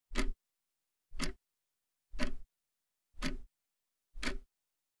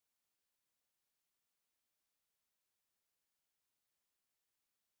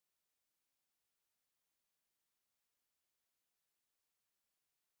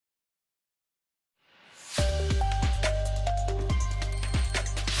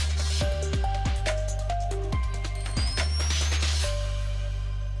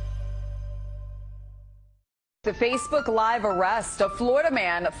A Facebook Live arrest. A Florida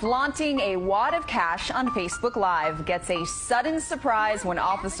man flaunting a wad of cash on Facebook Live gets a sudden surprise when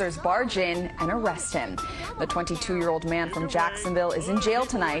officers barge in and arrest him. The 22-year-old man from Jacksonville is in jail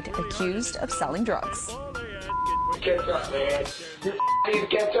tonight, accused of selling drugs. Catch up, man.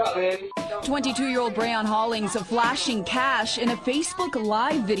 Catch up, man. 22-year-old Brayon Hollings flashing cash in a Facebook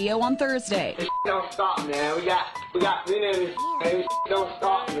Live video on Thursday. This don't stop, man. We got this, man. Don't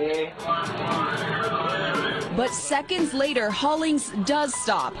stop, man. But seconds later, Hollings does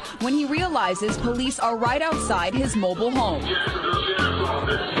stop when he realizes police are right outside his mobile home.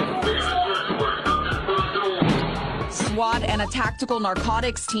 SWAT and a tactical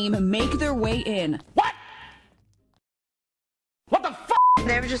narcotics team make their way in. What? What the f***?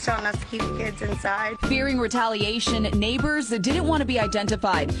 They were just telling us to keep the kids inside. Fearing retaliation, neighbors didn't want to be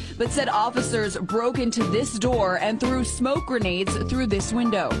identified, but said officers broke into this door and threw smoke grenades through this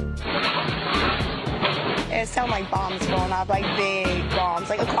window. It sounded like bombs going off, like big bombs,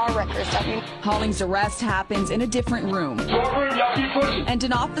 like a car wreck or something. Hollings' arrest happens in a different room. And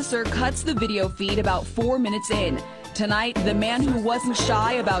an officer cuts the video feed about 4 minutes in. Tonight, the man who wasn't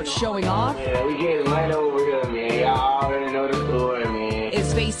shy about showing off We getting right over here, man. Y'all already know the story, man.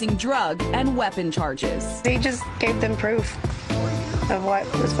 is facing drug and weapon charges. They just gave them proof of what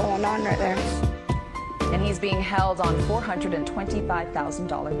was going on right there. And he's being held on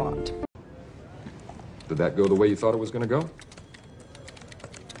 $425,000 bond. Did that go the way you thought it was going to go?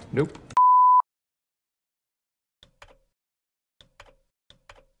 Nope.